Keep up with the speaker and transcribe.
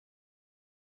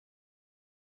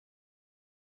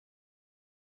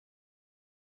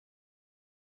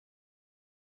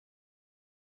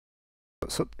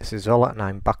what's up? This is Zola and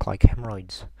I'm back like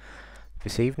hemorrhoids.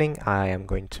 This evening I am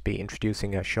going to be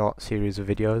introducing a short series of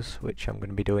videos which I'm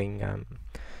going to be doing.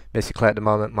 Basically at the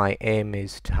moment my aim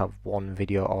is to have one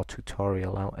video or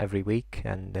tutorial out every week,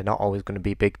 and they're not always going to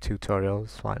be big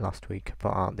tutorials. Like last week I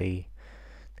put out the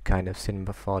kind of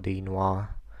Cinema 4D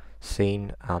noir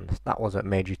scene, and that was a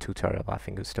major tutorial, but I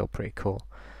think it was still pretty cool.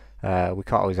 We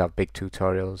can't always have big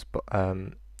tutorials, but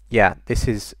yeah, this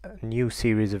is a new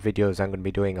series of videos I'm going to be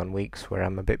doing on weeks where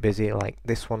I'm a bit busy, like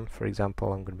this one for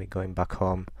example. I'm going to be going back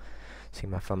home,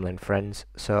 seeing my family and friends.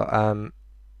 So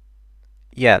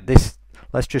yeah,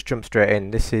 let's just jump straight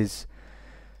in.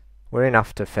 We're in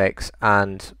After Effects,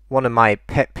 and one of my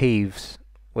pet peeves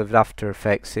with After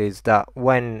Effects is that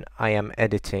when I am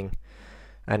editing,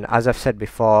 and as I've said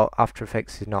before, After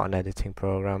Effects is not an editing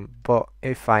program, but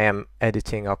if I am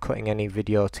editing or cutting any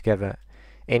video together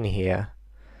in here,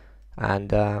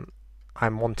 and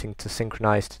I'm wanting to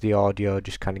synchronize to the audio,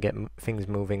 just kind of get things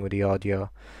moving with the audio,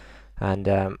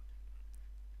 and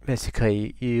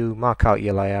basically you mark out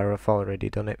your layer. I've already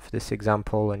done it for this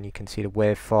example, and you can see the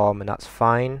waveform, and that's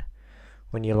fine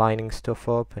when you're lining stuff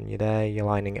up, and you're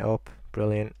lining it up,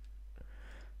 brilliant.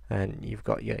 And you've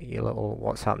got your little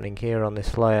what's happening here on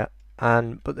this layer,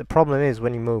 but the problem is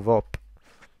when you move up,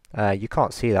 you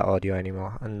can't see that audio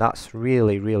anymore, and that's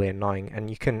really annoying.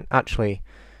 And you can actually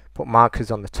put markers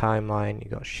on the timeline. You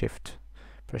got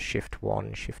press shift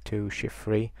 1, shift 2, shift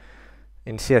 3.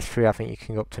 In CS3 I think you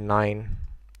can go up to 9,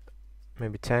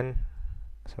 maybe 10.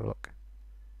 Let's have a look.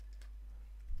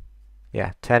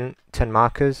 Yeah, 10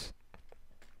 markers,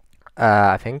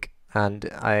 I think. And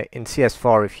in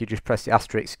CS4, if you just press the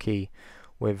asterisk key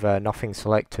with nothing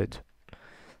selected,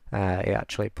 it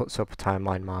actually puts up a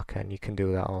timeline marker, and you can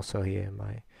do that also here.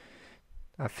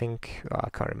 I think, I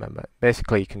can't remember.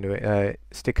 Basically you can do it,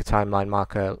 stick a timeline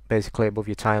marker basically above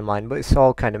your timeline, but it's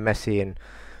all kind of messy and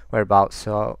whereabouts.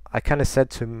 So I kind of said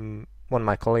to one of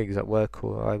my colleagues at work,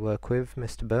 who I work with,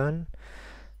 Mr. Byrne,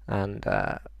 and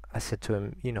I said to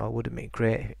him, you know, would it be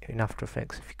great in After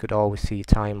Effects if you could always see your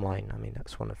timeline? I mean,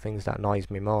 that's one of the things that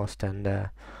annoys me most, and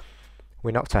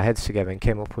we knocked our heads together and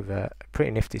came up with a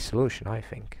pretty nifty solution, I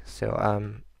think.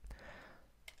 So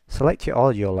select your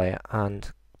audio layer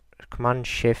and Command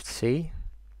Shift C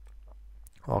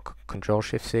or Control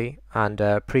Shift C, and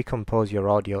pre-compose your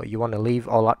audio. You want to leave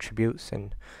all attributes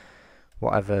in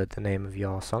whatever the name of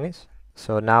your song is.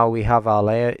 So now we have our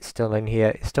layer. It's still in here.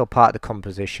 It's still part of the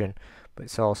composition, but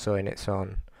it's also in its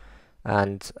own.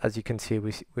 And as you can see,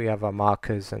 we have our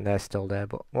markers, and they're still there.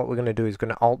 But what we're going to do is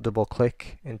going to Alt double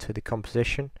click into the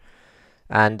composition,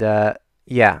 and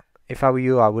yeah, if I were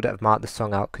you, I would have marked the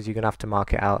song out, because you're going to have to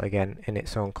mark it out again in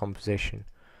its own composition.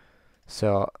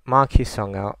 So mark your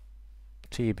song out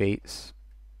to your beats,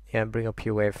 yeah, bring up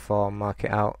your waveform, mark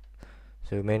it out,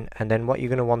 zoom in, and then what you're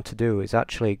going to want to do is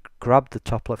actually grab the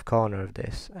top left corner of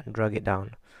this and drag it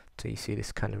down till you see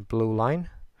this kind of blue line,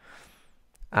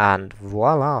 and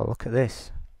voila, look at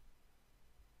this.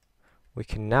 We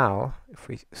can now, if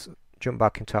we jump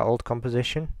back into our old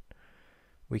composition,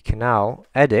 we can now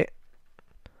edit,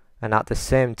 and at the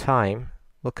same time,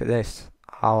 look at this,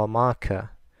 our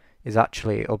marker is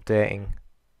actually updating.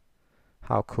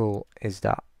 How cool is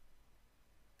that?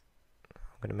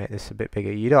 I'm going to make this a bit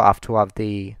bigger. You don't have to have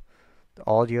the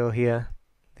audio here,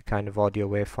 the kind of audio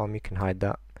waveform. You can hide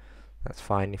that. That's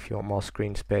fine if you want more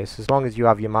screen space, as long as you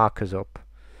have your markers up.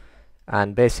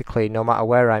 And basically, no matter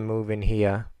where I move in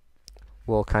here,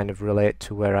 will kind of relate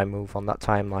to where I move on that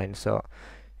timeline. So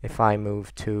if I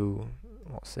move to,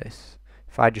 what's this?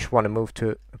 If I just want to move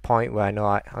to a point where I know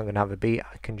I'm going to have a beat,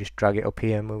 I can just drag it up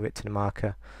here, move it to the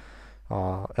marker,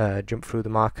 or jump through the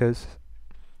markers,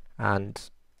 and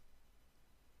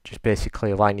just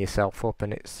basically line yourself up,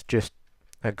 and it's just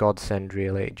a godsend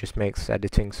really. It just makes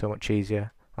editing so much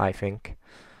easier, I think.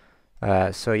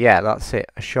 So yeah, that's it.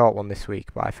 A short one this week,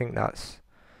 but I think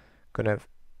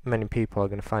many people are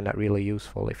going to find that really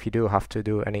useful. If you do have to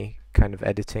do any kind of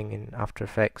editing in After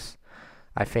Effects,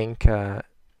 I think,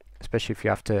 especially if you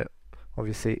have to,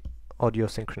 obviously audio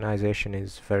synchronization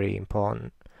is very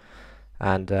important,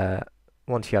 and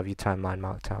once you have your timeline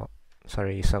marked out,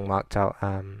 your song marked out,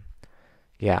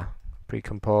 yeah,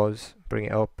 pre-compose, bring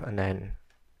it up, and then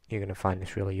you're going to find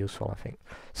this really useful, I think.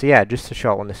 So yeah, just a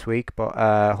short one this week, but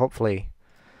hopefully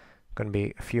going to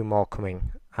be a few more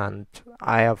coming, and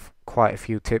I have quite a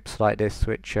few tips like this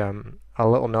which are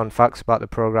little known facts about the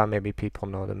program. Maybe people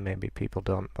know them, maybe people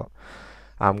don't, but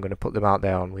I'm going to put them out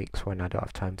there on weeks when I don't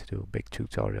have time to do big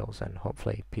tutorials, and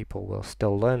hopefully people will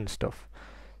still learn stuff.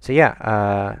 So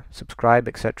yeah, subscribe,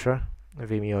 etc.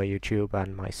 Vimeo, YouTube,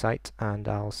 and my site, and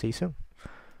I'll see you soon.